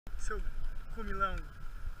seu comilão.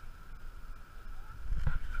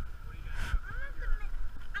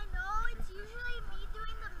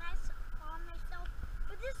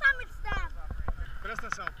 Presta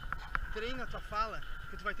atenção, treina a tua fala,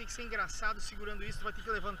 que tu vai ter que ser engraçado segurando isso, tu vai ter que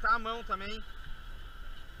levantar a mão também.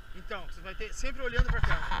 Então, você vai ter sempre olhando pra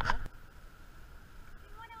cá, tá bom?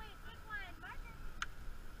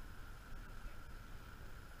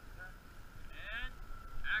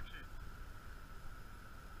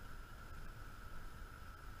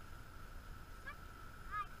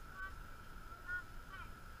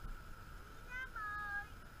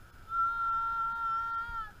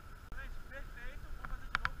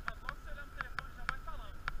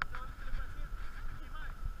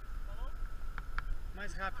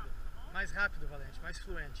 Mais rápido, Valente, mais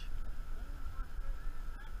fluente.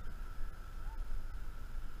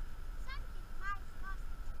 Sabe o que mais gosta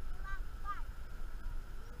de ir lá no parque?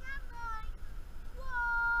 Minha mãe.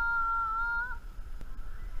 Uou!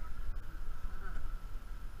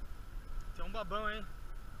 Você é um babão, hein?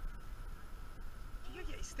 O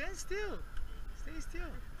que é? Stand still. Stay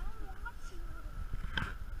still.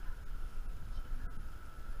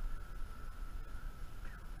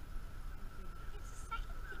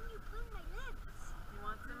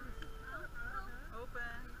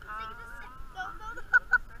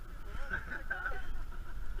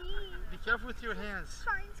 Be careful with your hands.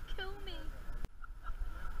 Trying to kill me.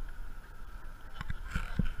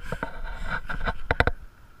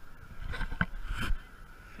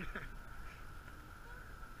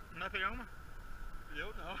 Não vai pegar uma?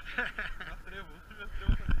 Eu não. Não atrevo. Não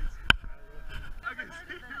atrevo fazer isso. I can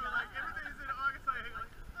see you, like, everything is in August, like,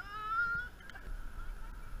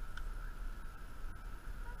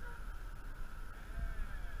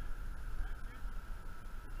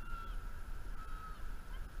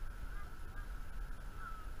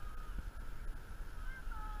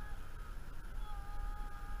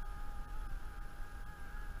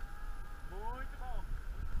 muito bom.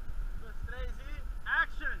 1, 2, 3 e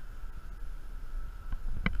action!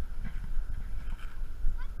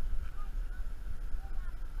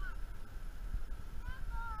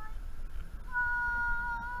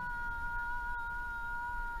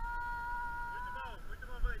 Muito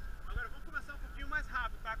bom, Valente. Agora vamos começar um pouquinho mais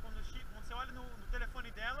rápido, tá? Quando você olha no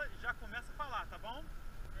telefone dela, já começa a falar, tá bom?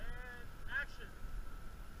 Action!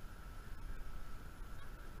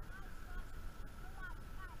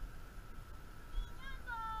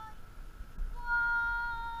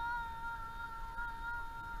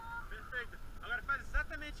 Perfeito. Agora faz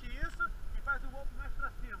exatamente isso e faz um pouco mais pra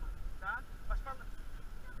cima, tá? Mas fala...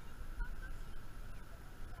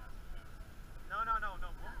 Não.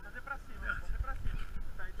 Vamos fazer pra cima.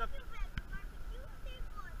 Tá, então...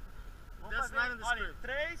 Vamos fazer, olha,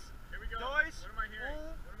 3, 2, 1,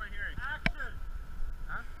 action!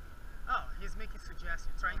 Huh? Oh, he's making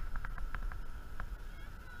suggestions, trying.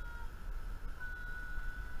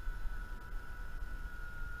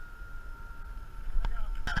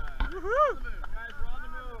 Woohoo! Guys, we're on the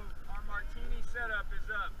move. Our martini setup is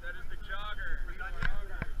up. That is the jogger.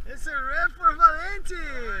 Esse é rap for Valente!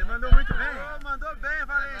 Mandou muito bem. Mandou bem,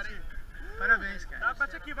 Valente. Parabéns, cara. Dá pra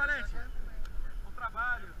te aqui, Valente. Bom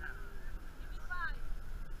trabalho.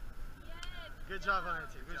 Good job,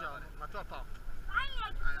 Valente. Good job. Matou a pau. I'll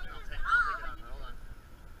take it off. Hold on.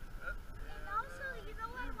 And also, you know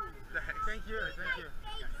what I wanted to do? Thank you.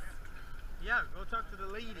 Yeah, go talk to the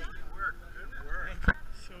lady. Good work.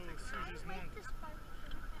 So, Susie's mom. This part.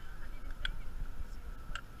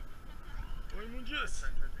 Oi, Mundias.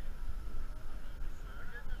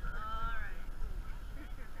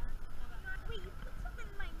 Wait, you put something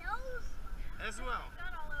in my nose? As well.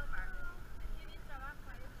 Got all over.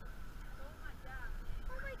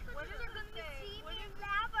 Oh my goodness, What does you're it gonna say? see What me is- and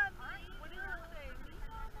laugh at me. What does it say?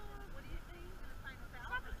 What do you think?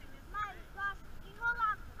 Mas gosto de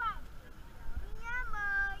enrolar pau. Minha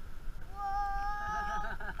mãe.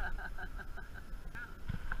 Uou!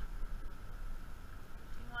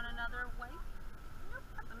 You want another wipe? Nope.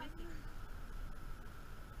 Let me see.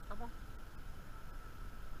 Tá bom.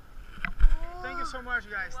 Thank you so much,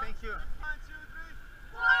 guys. Thank you.